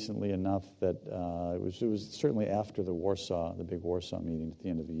out recently enough that it was certainly after the big Warsaw meeting at the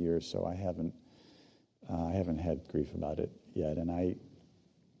end of the year. So I haven't had grief about it yet, and I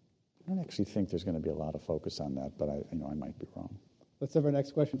don't actually think there's going to be a lot of focus on that, but I might be wrong. Let's have our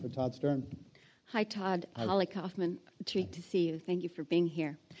next question for Todd Stern. Hi, Todd. Holly Kaufman. A treat to see you. Thank you for being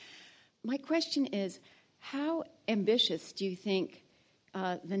here. My question is, how ambitious do you think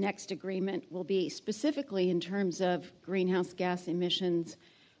the next agreement will be, specifically in terms of greenhouse gas emissions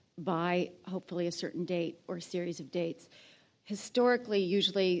by hopefully a certain date or a series of dates? Historically,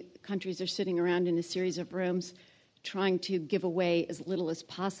 usually countries are sitting around in a series of rooms trying to give away as little as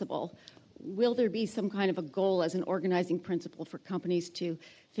possible. Will there be some kind of a goal as an organizing principle for companies to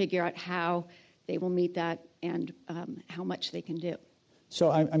figure out how they will meet that and how much they can do? So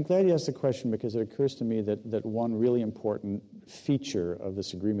I'm glad you asked the question, because it occurs to me that one really important feature of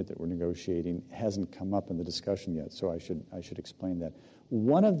this agreement that we're negotiating hasn't come up in the discussion yet, so I should explain that.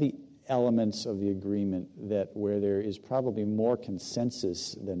 One of the elements of the agreement where there is probably more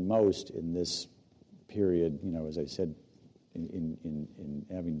consensus than most in this period, as I said, in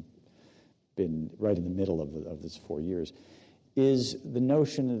having been right in the middle of this 4 years, is the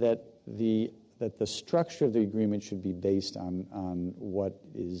notion that the structure of the agreement should be based on what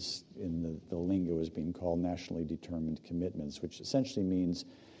is in the lingo is being called nationally determined commitments, which essentially means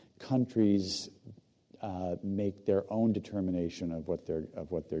countries make their own determination of what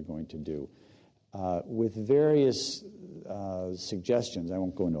they're going to do, with various suggestions. I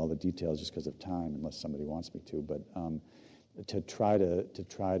won't go into all the details just because of time, unless somebody wants me to, but to try to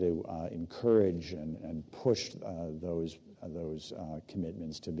encourage and push those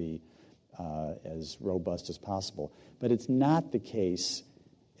commitments to be as robust as possible. But it's not the case,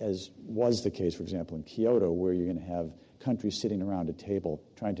 as was the case, for example, in Kyoto, where you're going to have countries sitting around a table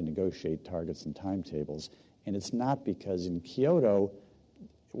trying to negotiate targets and timetables. And it's not because in Kyoto,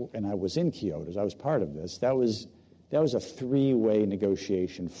 and I was in Kyoto, I was part of this, that was a three-way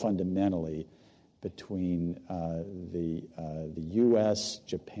negotiation fundamentally between the U.S.,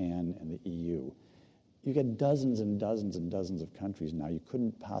 Japan, and the EU. You get dozens and dozens and dozens of countries now. You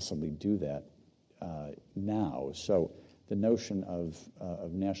couldn't possibly do that now. So the notion of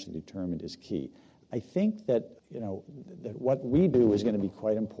nationally determined is key. I think that that what we do is going to be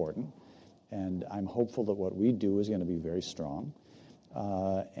quite important, and I'm hopeful that what we do is going to be very strong,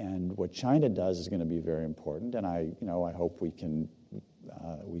 and what China does is going to be very important. And I hope we can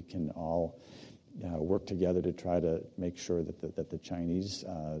all work together to try to make sure that the Chinese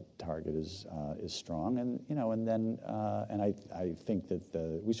target is strong, and I think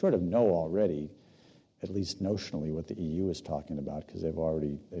that we sort of know already, at least notionally, what the EU is talking about, because they've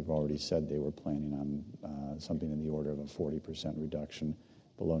already said they were planning on something in the order of a 40% reduction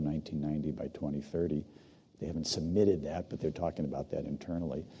below 1990 by 2030. They haven't submitted that, but they're talking about that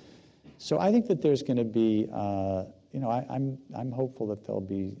internally. So I think that there's going to be. I'm hopeful that there'll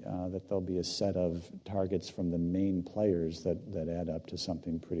be a set of targets from the main players that add up to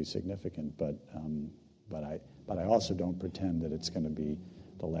something pretty significant. But I also don't pretend that it's going to be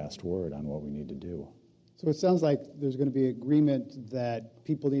the last word on what we need to do. So it sounds like there's going to be agreement that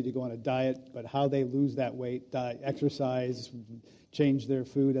people need to go on a diet, but how they lose that weight, diet, exercise, change their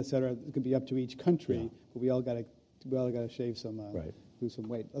food, et cetera, it could be up to each country. Yeah. But we all got to shave some. Right. Lose some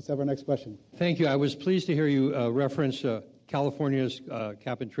weight. Let's have our next question. Thank you. I was pleased to hear you reference California's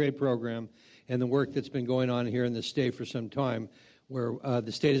cap-and-trade program and the work that's been going on here in the state for some time, where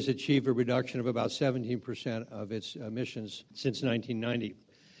the state has achieved a reduction of about 17% of its emissions since 1990.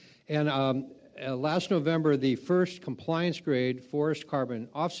 And last November, the first compliance-grade forest carbon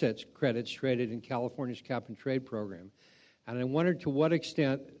offsets credits traded in California's cap-and-trade program. And I wondered to what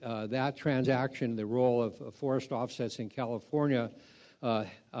extent that transaction, the role of forest offsets in California,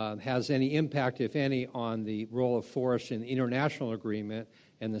 has any impact, if any, on the role of forests in the international agreement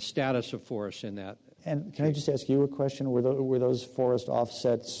and the status of forests in that. And can I just ask you a question? Were those forest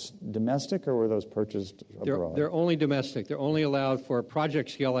offsets domestic, or were those purchased abroad? They're only domestic. They're only allowed for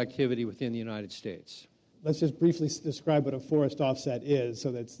project-scale activity within the United States. Let's just briefly describe what a forest offset is,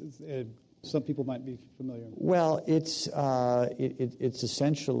 so that some people might be familiar. Well, it's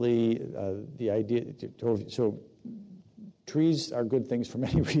essentially the idea. So trees are good things for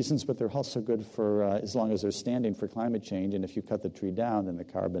many reasons, but they're also good for as long as they're standing for climate change. And if you cut the tree down, then the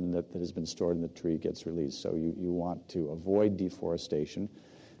carbon that has been stored in the tree gets released. So you want to avoid deforestation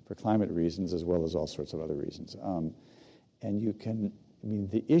for climate reasons as well as all sorts of other reasons. And you can. I mean,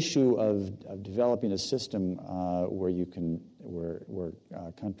 the issue of developing a system where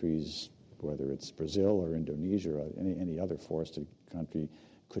countries, whether it's Brazil or Indonesia or any other forested country,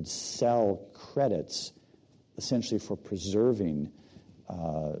 could sell credits essentially for preserving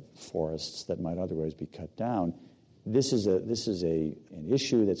forests that might otherwise be cut down. This is an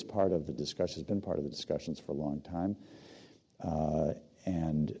issue that's part of the discussion. Has been part of the discussions for a long time,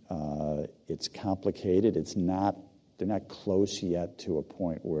 and it's complicated. They're not close yet to a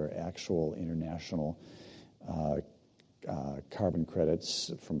point where actual international carbon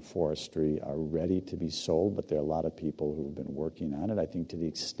credits from forestry are ready to be sold, but there are a lot of people who have been working on it. I think to the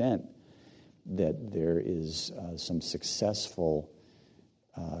extent that there is some successful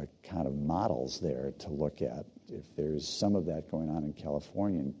kind of models there to look at, if there's some of that going on in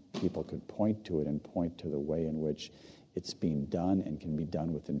California, and people could point to it and point to the way in which it's being done and can be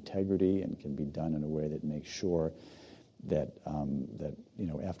done with integrity and can be done in a way that makes sure that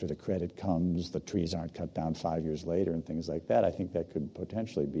after the credit comes, the trees aren't cut down 5 years later and things like that. I think that could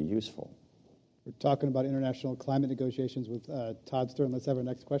potentially be useful. We're talking about international climate negotiations with Todd Stern. Let's have our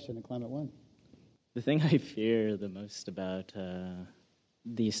next question in Climate One. The thing I fear the most about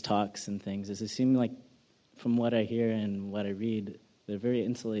these talks and things is it seems like, from what I hear and what I read, they're very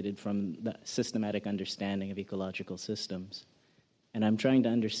insulated from the systematic understanding of ecological systems. And I'm trying to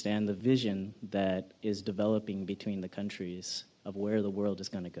understand the vision that is developing between the countries of where the world is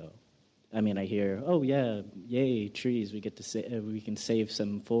going to go. I mean, I hear, oh yeah, yay, trees, we can save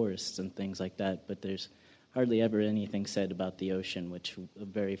some forests and things like that, but there's hardly ever anything said about the ocean, which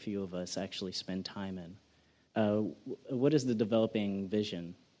very few of us actually spend time in. What is the developing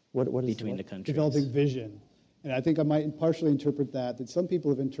vision between the countries? Developing vision. And I think I might partially interpret that some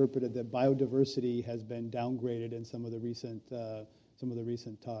people have interpreted that biodiversity has been downgraded in some of the recent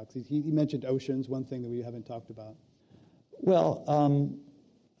talks. He mentioned oceans, one thing that we haven't talked about. Well,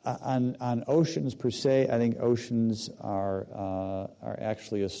 on oceans per se, I think oceans are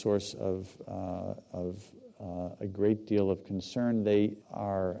actually a source of a great deal of concern. They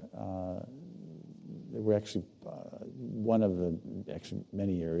were actually one of the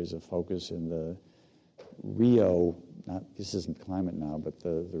many areas of focus in the Rio. This isn't climate now, but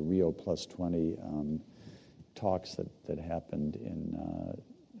the Rio Plus 20 talks that happened in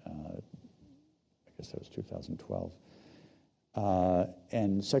I guess that was 2012.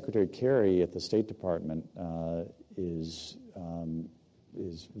 And Secretary Kerry at the State Department is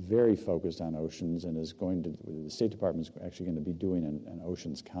very focused on oceans and the State Department is actually going to be doing an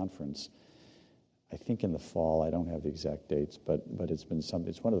oceans conference, I think in the fall. I don't have the exact dates, but it's been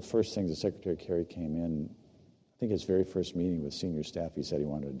it's one of the first things that Secretary Kerry came in. I think his very first meeting with senior staff, he said he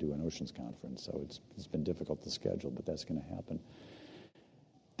wanted to do an oceans conference. So it's been difficult to schedule, but that's going to happen.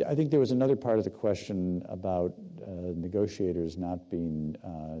 I think there was another part of the question about negotiators not being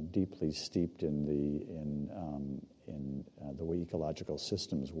deeply steeped in the way ecological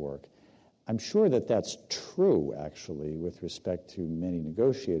systems work. I'm sure that that's true, actually, with respect to many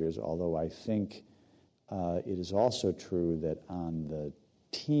negotiators, although I think it is also true that on the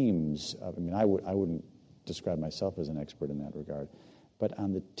teams I wouldn't describe myself as an expert in that regard, but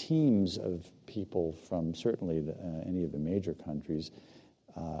on the teams of people from certainly any of the major countries,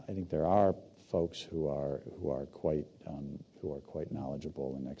 I think there are folks who are quite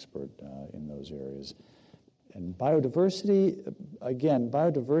knowledgeable and expert in those areas. And biodiversity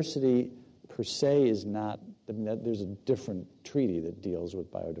per se is not. I mean, there's a different treaty that deals with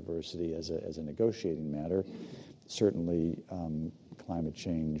biodiversity as a negotiating matter. Certainly, climate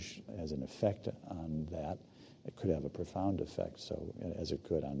change has an effect on that. It could have a profound effect, so as it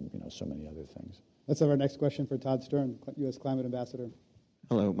could on so many other things. Let's have our next question for Todd Stern, U.S. Climate Ambassador.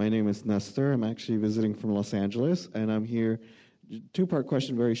 Hello, my name is Nestor. I'm actually visiting from Los Angeles, and I'm here. Two-part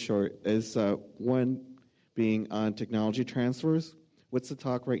question, very short, is one being on technology transfers. What's the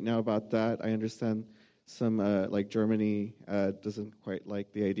talk right now about that? I understand some, like Germany, doesn't quite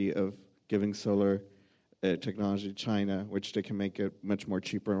like the idea of giving solar technology to China, which they can make it much more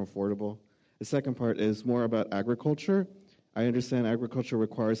cheaper and affordable. The second part is more about agriculture. I understand agriculture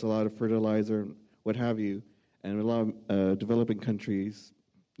requires a lot of fertilizer, what have you, and a lot of developing countries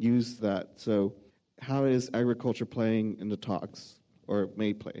use that. So how is agriculture playing in the talks, or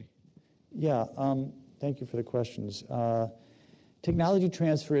may play? Yeah, thank you for the questions. Technology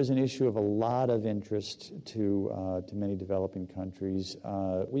transfer is an issue of a lot of interest to many developing countries.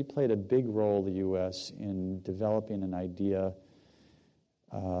 We played a big role, the U.S., in developing an idea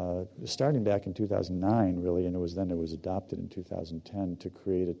starting back in 2009, really, and it was adopted in 2010 to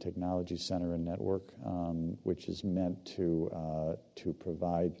create a technology center and network, which is meant to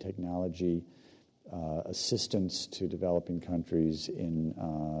provide technology assistance to developing countries in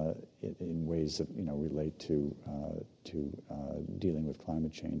ways that relate to dealing with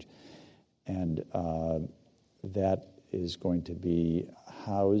climate change, and that is going to be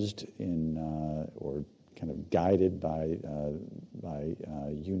housed in or kind of guided by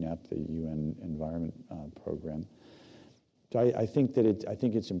UNEP, the UN Environment Program. So I think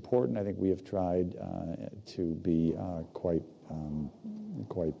it's important. I think we have tried to be quite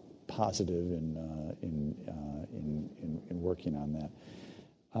positive in working on that.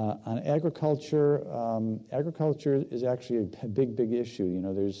 On agriculture, agriculture is actually a big issue.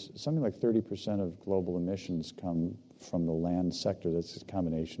 There's something like 30% of global emissions come from the land sector. That's a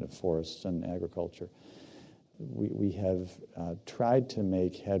combination of forests and agriculture. We have tried to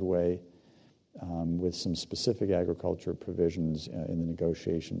make headway with some specific agriculture provisions in the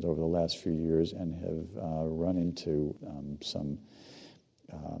negotiations over the last few years, and have run into some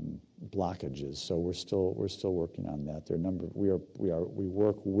blockages. So we're still working on that. There are a number. We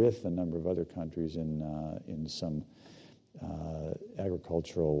work with a number of other countries in some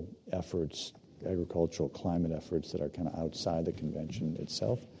agricultural climate efforts that are kind of outside the convention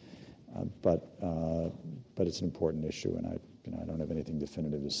itself. But it's an important issue, and I don't have anything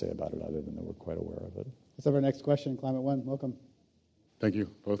definitive to say about it other than that we're quite aware of it. Let's have our next question. Climate One, welcome. Thank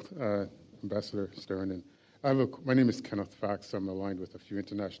you, both Ambassador Stern and my name is Kenneth Fax. I'm aligned with a few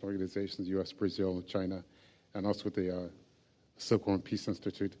international organizations, U.S., Brazil, China, and also with the Silkworm Peace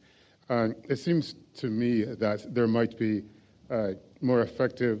Institute. It seems to me that there might be more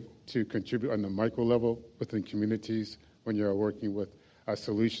effective to contribute on the micro level within communities when you're working with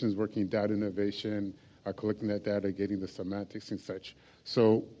solutions, working data innovation, collecting that data, getting the semantics and such.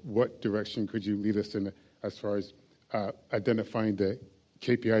 So what direction could you lead us in as far as identifying the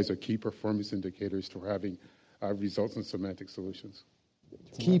KPIs or key performance indicators for having results in semantic solutions?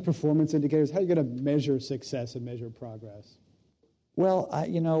 Key performance indicators. How are you going to measure success and measure progress? Well,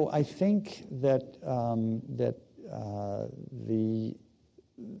 I think that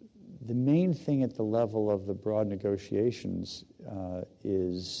the main thing at the level of the broad negotiations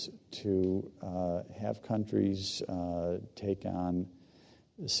is to have countries take on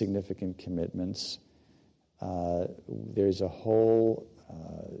significant commitments. There's a whole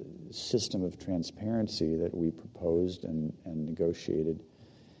system of transparency that we proposed and negotiated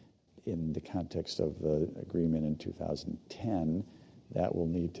in the context of the agreement in 2010 that will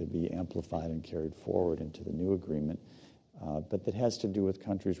need to be amplified and carried forward into the new agreement. But that has to do with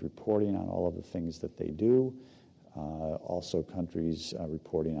countries reporting on all of the things that they do, also countries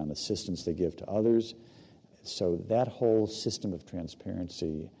reporting on assistance they give to others. So that whole system of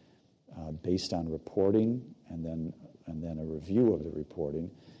transparency based on reporting and then a review of the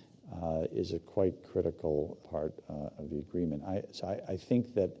reporting is a quite critical part of the agreement. I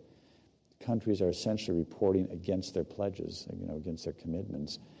think that countries are essentially reporting against their pledges, against their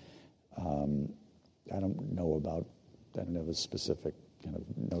commitments. I don't have a specific kind of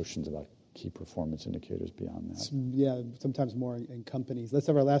notions about key performance indicators beyond that. Yeah, sometimes more in companies. Let's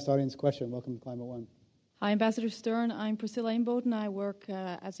have our last audience question. Welcome to Climate One. Hi, Ambassador Stern. I'm Priscilla Imboden. I work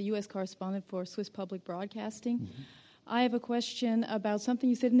as a U.S. correspondent for Swiss Public Broadcasting. Mm-hmm. I have a question about something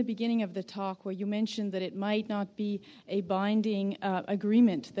you said in the beginning of the talk, where you mentioned that it might not be a binding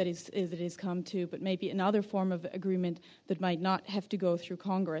agreement that is come to, but maybe another form of agreement that might not have to go through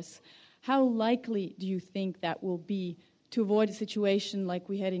Congress. How likely do you think that will be to avoid a situation like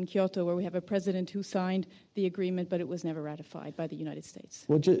we had in Kyoto, where we have a president who signed the agreement, but it was never ratified by the United States?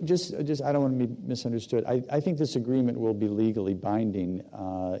 Well, just I don't want to be misunderstood. I think this agreement will be legally binding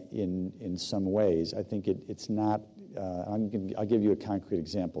in some ways. I think it's not. I'll give you a concrete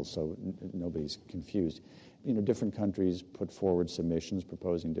example so nobody's confused. Different countries put forward submissions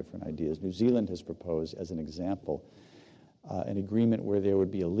proposing different ideas. New Zealand has proposed, as an example, an agreement where there would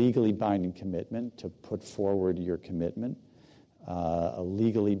be a legally binding commitment to put forward your commitment, a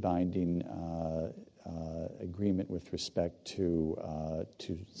legally binding agreement with respect to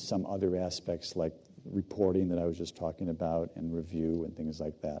some other aspects like reporting that I was just talking about and review and things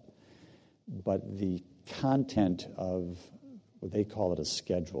like that. But the content of, what they call it a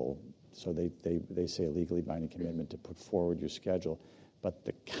schedule, so they say a legally binding commitment to put forward your schedule, but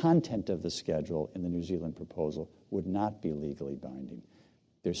the content of the schedule in the New Zealand proposal would not be legally binding.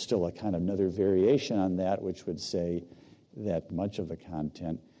 There's still a kind of another variation on that, which would say that much of the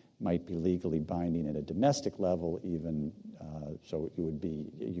content might be legally binding at a domestic level, even so it would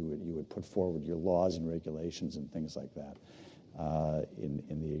be you would put forward your laws and regulations and things like that.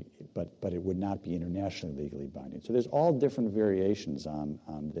 But it would not be internationally legally binding. So there's all different variations on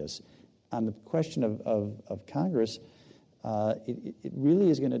this. On the question of Congress, it really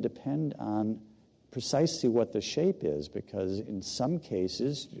is going to depend on precisely what the shape is, because in some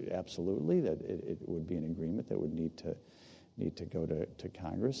cases, absolutely, that it would be an agreement that would need to go to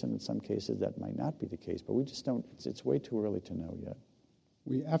Congress, and in some cases that might not be the case. But we just don't. It's way too early to know yet.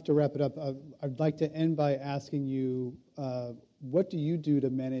 We have to wrap it up. I'd like to end by asking you, what do you do to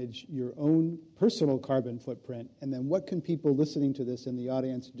manage your own personal carbon footprint? And then what can people listening to this in the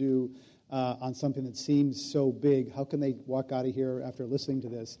audience do on something that seems so big? How can they walk out of here after listening to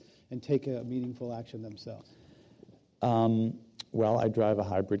this and take a meaningful action themselves? Well, I drive a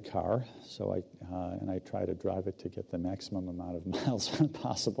hybrid car, so I try to drive it to get the maximum amount of miles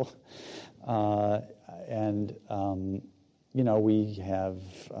possible. We have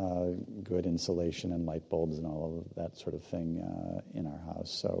good insulation and light bulbs and all of that sort of thing in our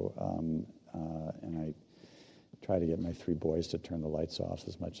house. So, and I try to get my 3 boys to turn the lights off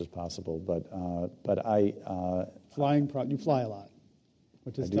as much as possible. But I you fly a lot,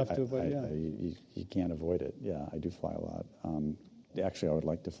 which is tough to avoid. You can't avoid it. Yeah, I do fly a lot. Actually, I would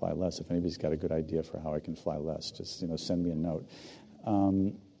like to fly less. If anybody's got a good idea for how I can fly less, just send me a note.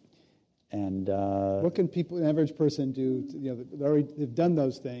 What can people, an average person, do? They've done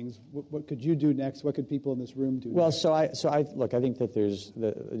those things. What could you do next? What could people in this room do? Well, next? I think that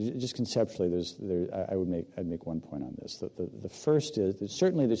just conceptually, I'd make one point on this. The first is that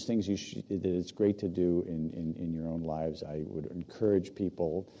certainly there's things that it's great to do in your own lives. I would encourage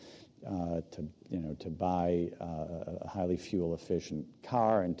people to buy a highly fuel efficient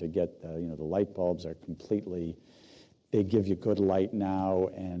car and to get the light bulbs are completely. They give you good light now,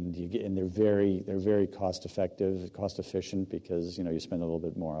 and they're very cost efficient because you spend a little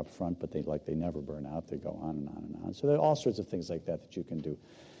bit more up front, but they never burn out. They go on and on and on. So there are all sorts of things like that you can do.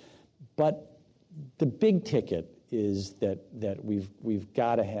 But the big ticket is that we've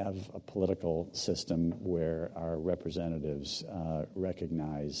got to have a political system where our representatives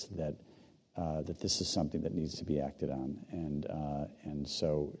recognize that this is something that needs to be acted on, and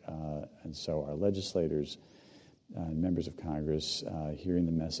so our legislators. Members of Congress hearing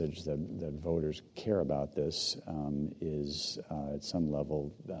the message that voters care about this is at some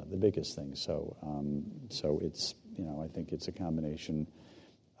level the biggest thing. So it's I think it's a combination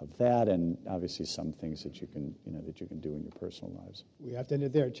of that and obviously some things that you can do in your personal lives. We have to end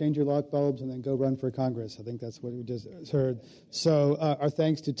it there. Change your light bulbs and then go run for Congress. I think that's what we just heard. So our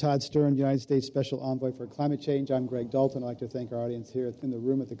thanks to Todd Stern, United States Special Envoy for Climate Change. I'm Greg Dalton. I'd like to thank our audience here in the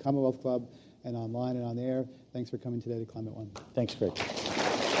room at the Commonwealth Club and online and on the air. Thanks for coming today to Climate One. Thanks, Greg.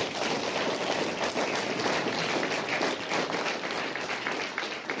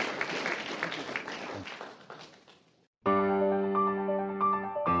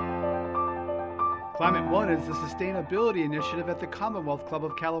 Climate One is the sustainability initiative at the Commonwealth Club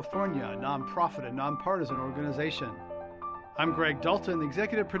of California, a nonprofit and nonpartisan organization. I'm Greg Dalton, the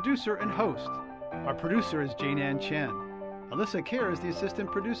executive producer and host. Our producer is Jane Ann Chen. Alyssa Kerr is the assistant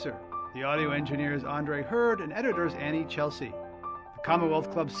producer. The audio engineer is Andre Hurd, and editor is Annie Chelsea. The Commonwealth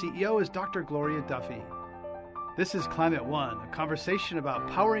Club CEO is Dr. Gloria Duffy. This is Climate One, a conversation about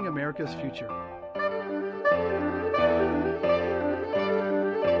powering America's future.